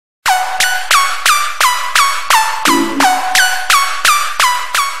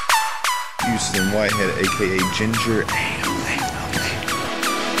Houston Whitehead, aka Ginger Ale,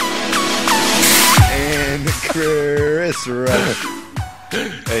 and Chris Rush,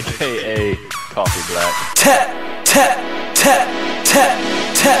 aka Coffee Black. Tap, tap, tap, tap,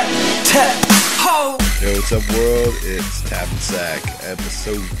 tap, tap. Ho! Yo, what's up, world? It's Tap and Sack,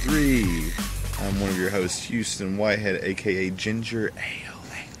 episode 3. I'm one of your hosts, Houston Whitehead, aka Ginger Ale.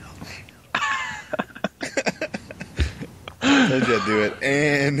 How'd you do it?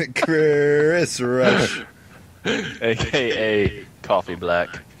 And Chris Rush, aka Coffee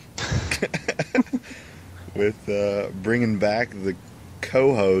Black. with bringing back the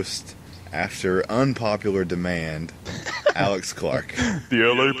co-host after unpopular demand, Alex Clark. The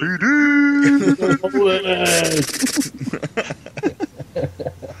LAPD!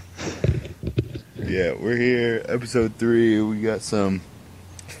 Yeah, we're here, episode 3. We got some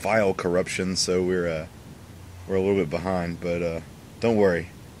file corruption, so we're a little bit behind, but don't worry.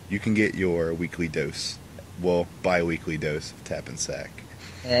 You can get your weekly dose. Well, bi-weekly dose of Tap and Sack.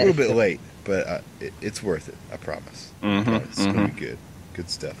 A little bit late, but it's worth it, I promise. It's going to be good. Good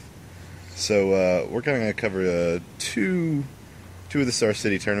stuff. So, we're kind of going to cover two of the Star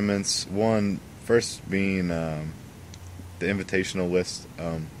City tournaments. One, first being the Invitational list.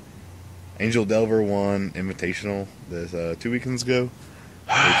 Angel Delver won Invitational this 2 weekends ago,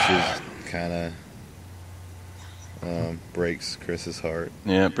 which is kind of breaks Chris's heart.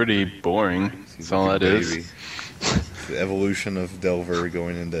 Yeah, pretty boring. That's all that is. The evolution of Delver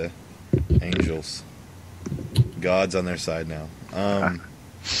going into Angels. God's on their side now.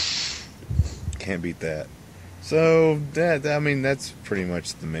 Can't beat that. So that's pretty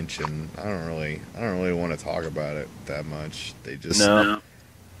much the mention. I don't really want to talk about it that much. They just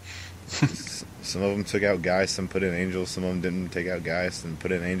some of them took out Geist and put in Angels. Some of them didn't take out Geist and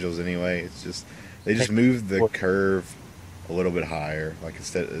put in Angels anyway. It's just they just moved the curve a little bit higher. Like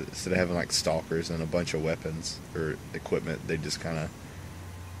instead of having like stalkers and a bunch of weapons or equipment, they just kind of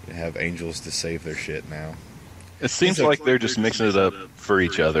have Angels to save their shit now. It seems like they're just mixing it up for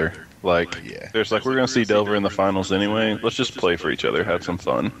each other. Like, there's like, we're going to see Delver in the finals anyway. Let's just play for each other, have some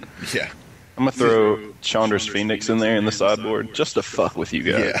fun. Yeah. I'm going to throw Chandra's Phoenix in there in the sideboard just to fuck with you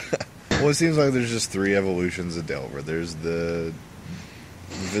guys. Yeah. Well, it seems like there's just 3 evolutions of Delver. There's the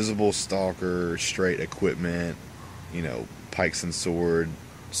Visible Stalker, straight equipment, pikes and sword,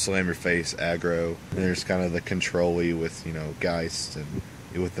 slam your face, aggro. And there's kind of the control-y with, Geist and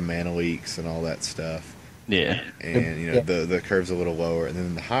with the mana leaks and all that stuff. Yeah. And, the curve's a little lower. And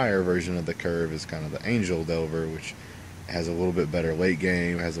then the higher version of the curve is kind of the Angel Delver, which has a little bit better late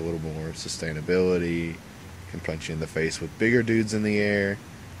game, has a little more sustainability, can punch you in the face with bigger dudes in the air,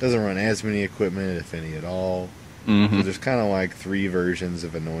 doesn't run as many equipment, if any at all. So there's kind of like 3 versions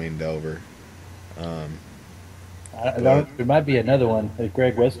of annoying Delver. There might be another one if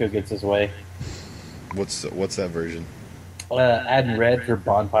Greg Wesco gets his way. What's that version? Adding red for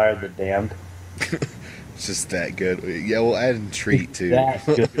Bonfire of the Damned. It's just that good. Yeah, we'll add in Treat too. That's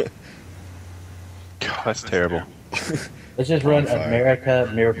good. God, that's terrible. Let's just run Bonfire.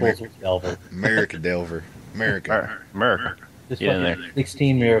 America Miracles with Delver. America Delver. America. Just Get in fucking there.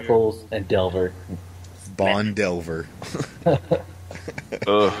 16 Miracles and Delver. Bond Delver.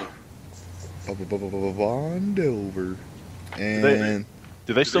 Ugh. Bond Delver. And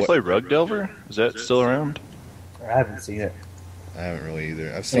Do they still play Rug Delver? Is that still around? I haven't seen it. I haven't really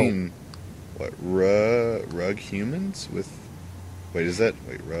either. I've seen Rug Humans with.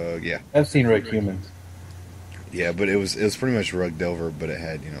 Rug? Yeah. I've seen Rogue Humans. Yeah, but it was pretty much Rug Delver, but it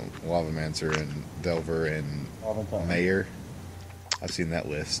had Lavamancer and Delver and All the time. Mayor. I've seen that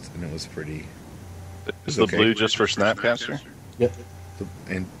list, and it was pretty. Is the Okay. blue just for Snapcaster? Yep.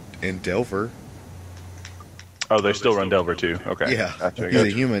 And Delver. Oh, they still run Delver too. Okay. Yeah, Gotcha, he's a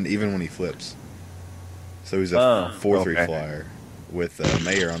gotcha. human even when he flips. So he's a 4/3 okay. flyer with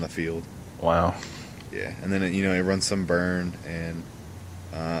Mayor on the field. Wow. Yeah, and then it runs some burn, and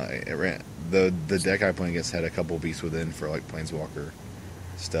it ran the deck I played against had a couple beasts within for like Planeswalker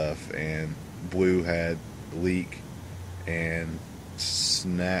stuff, and blue had leak and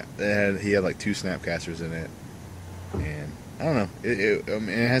snap. He had like 2 Snapcasters in it, and I don't know.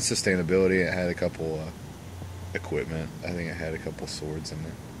 It had sustainability. It had a couple equipment. I think it had a couple swords in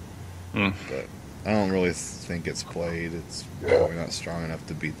it, but I don't really think it's played. It's probably not strong enough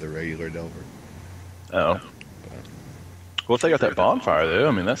to beat the regular Delver. Oh. Well, if they got that Bonfire, though,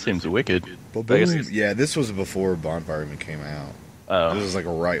 I mean, that seems wicked. But I guess- yeah, this was before Bonfire even came out. Oh. This was like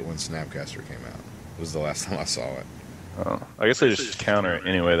right when Snapcaster came out. It was the last time I saw it. Oh. I guess they just counter it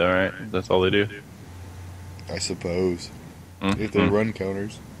anyway, though, right? That's all they do. I suppose. Mm-hmm. If they run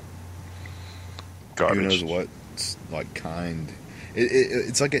counters. Garbage. Who knows what like kind.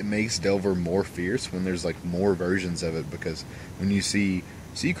 It's like it makes Delver more fierce when there's like more versions of it, because when you see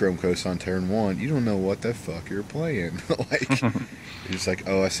Chrome Coast on turn 1, you don't know what the fuck you're playing. Like, you're just like,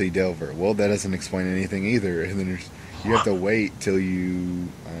 oh, I see Delver. Well, that doesn't explain anything either. And then you have to wait till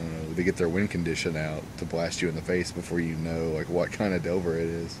they get their win condition out to blast you in the face before you know like what kind of Delver it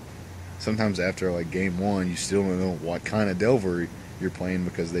is. Sometimes after like game 1, you still don't know what kind of Delver you're playing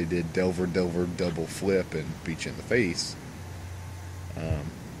because they did Delver double flip and beat you in the face.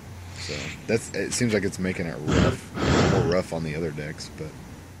 So it seems like it's making it more rough on the other decks, but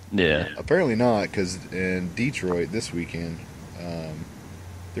yeah, apparently not, because in Detroit this weekend,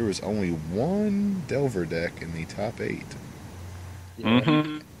 there was only one Delver deck in the top 8.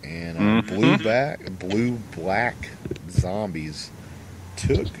 Mm-hmm. And blue-black zombies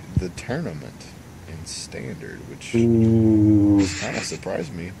took the tournament in Standard, which kind of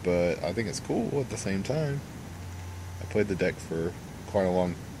surprised me, but I think it's cool at the same time. I played the deck for quite a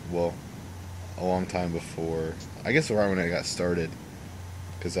long time before, I guess right when it got started,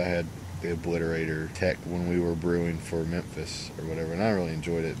 because I had the Obliterator tech when we were brewing for Memphis or whatever, and I really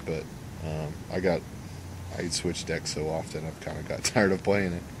enjoyed it, but I switched decks so often, I've kind of got tired of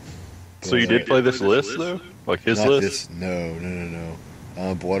playing it. But so you did play this list, though? Like his list? No.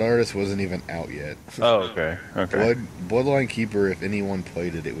 Blood Artist wasn't even out yet. Oh, okay. Bloodline Keeper, if anyone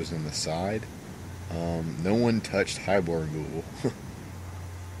played it, it was in the side. No one touched Highborn Ghoul.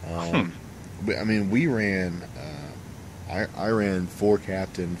 But, I mean, we ran... I ran 4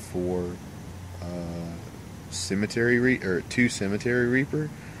 Captain, 4 Cemetery or 2 Cemetery Reaper,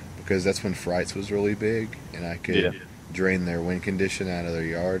 because that's when Frights was really big, and I could drain their win condition out of their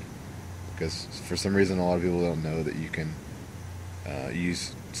yard. Because for some reason, a lot of people don't know that you can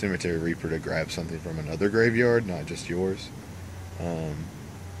use Cemetery Reaper to grab something from another graveyard, not just yours. And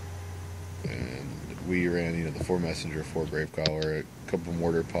we ran, the 4 Messenger, 4 Gravecaller, a couple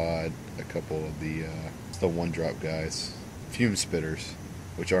Mortar Pod, a couple of the 1-drop guys, Fume Spitters,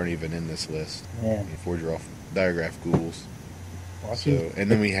 which aren't even in this list. Yeah. 4-drop Diagraph Ghouls. So,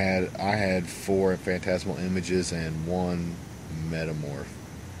 and then I had 4 Phantasmal Images and 1 Metamorph.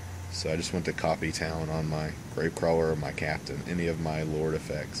 So I just went to Copy Town on my Gravecrawler or my Captain, any of my Lord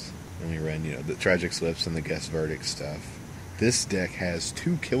effects. And we ran, the Tragic Slips and the Guest Verdict stuff. This deck has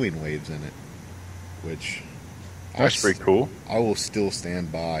 2 Killing Waves in it, which... That's pretty cool. I will still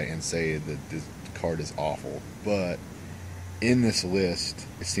stand by and say that this card is awful. But in this list,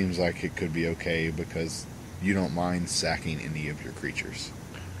 it seems like it could be okay because you don't mind sacking any of your creatures.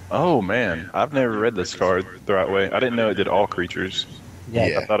 Oh, man. I've never read this card the right way. I didn't know it did all creatures.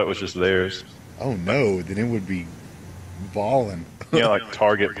 Yeah. I thought it was just theirs. Oh, no. Then it would be balling. Like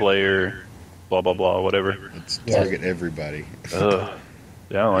target player, blah, blah, blah, whatever. It's target everybody. Ugh.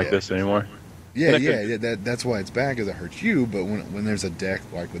 Yeah, I don't like this anymore. Yeah. That's why it's bad, because it hurts you. But when there's a deck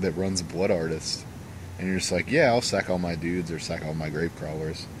like that runs Blood Artist, and you're just like, yeah, I'll sack all my dudes or sack all my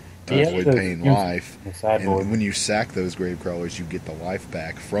Gravecrawlers to avoid paying life. And when you sack those Gravecrawlers, you get the life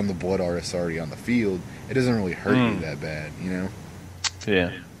back from the Blood Artist already on the field. It doesn't really hurt you that bad,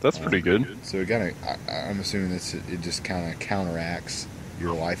 Yeah, that's pretty good. So I'm assuming it just kind of counteracts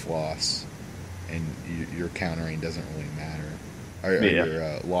your life loss, and your countering doesn't really matter. Or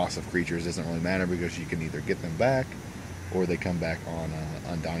your loss of creatures doesn't really matter, because you can either get them back or they come back on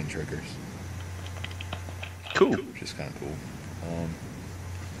Undying triggers. Cool. Which is kind of cool.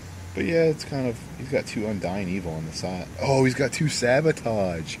 But yeah, it's he's got 2 Undying Evil on the side. Oh, he's got 2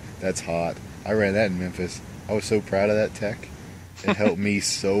 Sabotage. That's hot. I ran that in Memphis. I was so proud of that tech. It helped me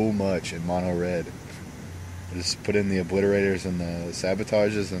so much in mono red. I just put in the Obliterators and the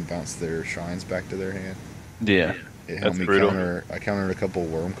Sabotages and bounce their shrines back to their hand. Yeah. It helped me counter. I countered a couple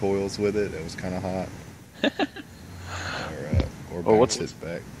Worm Coils with it. It was kind of hot. or what's his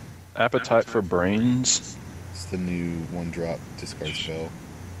back? Appetite for Brains? It's the new 1-drop discard spell.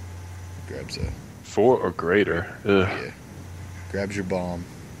 Grabs a 4 or greater. Ugh. Yeah. Grabs your bomb.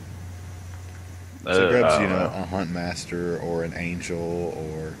 So it grabs a Hunt Master or an Angel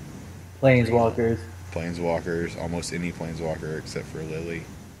or Planeswalkers. Almost any Planeswalker except for Lily.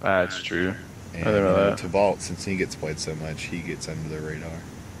 That's true. And Tavalt, since he gets played so much, he gets under the radar.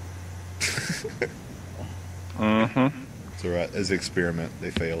 Mm-hmm. It's alright. As an experiment,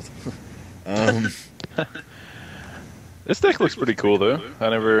 they failed. This deck looks pretty cool, though. I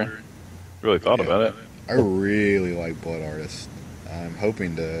never really thought about it. I really like Blood Artist. I'm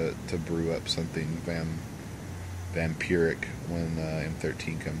hoping to brew up something vampiric when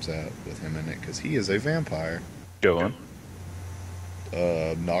M13 comes out with him in it, because he is a vampire. Go on.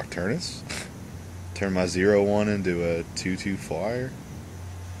 Nocturnus. Turn my 0/1 into a 2/2 flyer.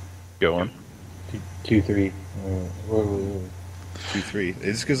 Go on. 2/3. 2/3.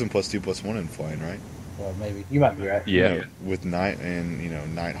 It just gives them +2/+1 in flying, right? Well, maybe you might be right. Yeah. You know, with Night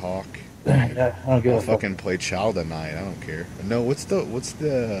and Nighthawk. Yeah, I don't give I'll a fuck. fucking play Child of Night. I don't care. No, what's the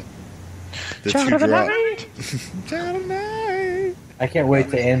Child two of the drop? Night! Child of Night. I can't wait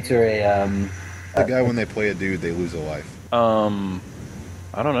to answer a The guy when they play a dude, they lose a life.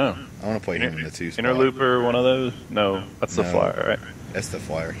 I don't know. I want to play him in the 2 spot. Interlooper, one of those? No, that's the No. flyer, right? That's the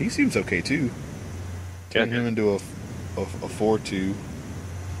flyer. He seems okay too. Yeah, Turn him into a 4/2.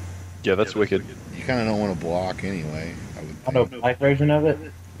 yeah, that's wicked. You kind of don't want to block anyway. I would mono think. black version of it.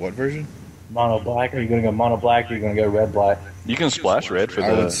 What version? Mono black. Are you going to go mono black? Or are you going to go red black? You can splash red for I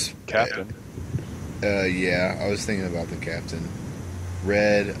would the s- captain. Yeah, I was thinking about the captain.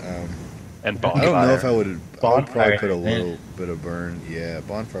 Red. And I bonfire. don't know if I would probably Bonfire, put a man. little bit of burn. Yeah,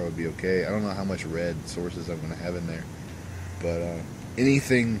 bonfire would be okay. I don't know how much red sources I'm going to have in there, but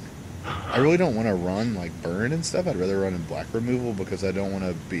anything. I really don't want to run like burn and stuff. I'd rather run in black removal because I don't want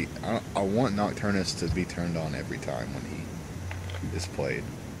to be. I want Nocturnus to be turned on every time when he is played.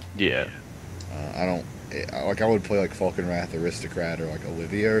 Yeah. I don't like. I would play like Falconwrath Aristocrat or like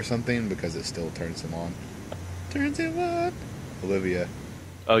Olivia or something because it still turns him on. Turns him on. Olivia.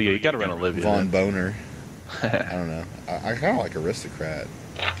 Oh, yeah, you gotta run Olivia. Von then. Boner. I don't know. I kind of like Aristocrat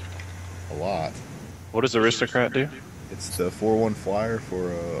a lot. What does Aristocrat do? It's the 4/1 flyer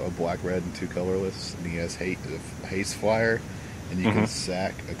for a black, red, and 2 colorless, and he has haste flyer, and you can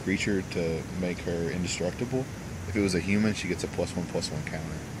sack a creature to make her indestructible. If it was a human, she gets a +1/+1 counter.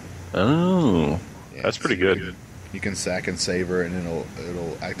 Oh, Yeah, that's pretty good. You can sack and save her, and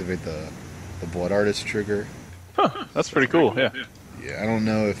it'll activate the Blood Artist trigger. Huh, that's pretty cool, yeah. Yeah, I don't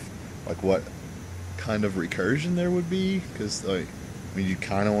know if like what kind of recursion there would be, because like I mean you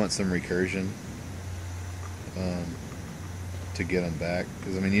kind of want some recursion to get them back,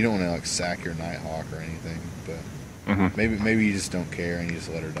 because I mean you don't want to like sack your Nighthawk or anything, but maybe you just don't care and you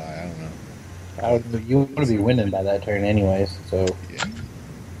just let her die. I don't know. You want to be winning by that turn, anyways. So Yeah,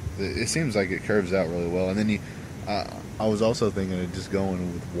 it seems like it curves out really well, and then I was also thinking of just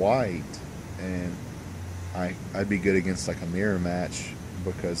going with white, and I'd be good against like a mirror match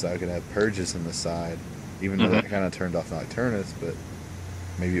because I could have purges in the side, even though that kind of turned off Nocturnus, but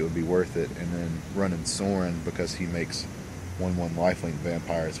maybe it would be worth it. And then running Soren because he makes 1/1 lifelink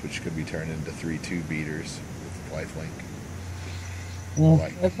vampires, which could be turned into 3/2 beaters with lifelink.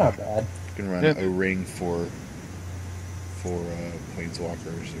 that's not bad. You can run a ring for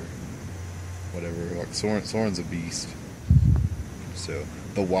planeswalkers or whatever. Like Soren's a beast. So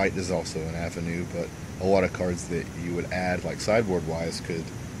the white is also an avenue, but a lot of cards that you would add, like sideboard wise, could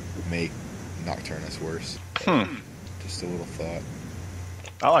make Nocturnus worse. Just a little thought.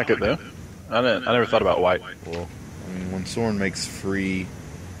 I like it, though. I never thought about white. Well, I mean, when Soren makes free,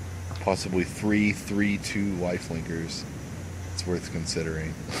 possibly 3/3/2 lifelinkers, it's worth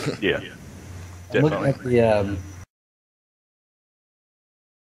considering. Yeah. I'm looking Definitely. at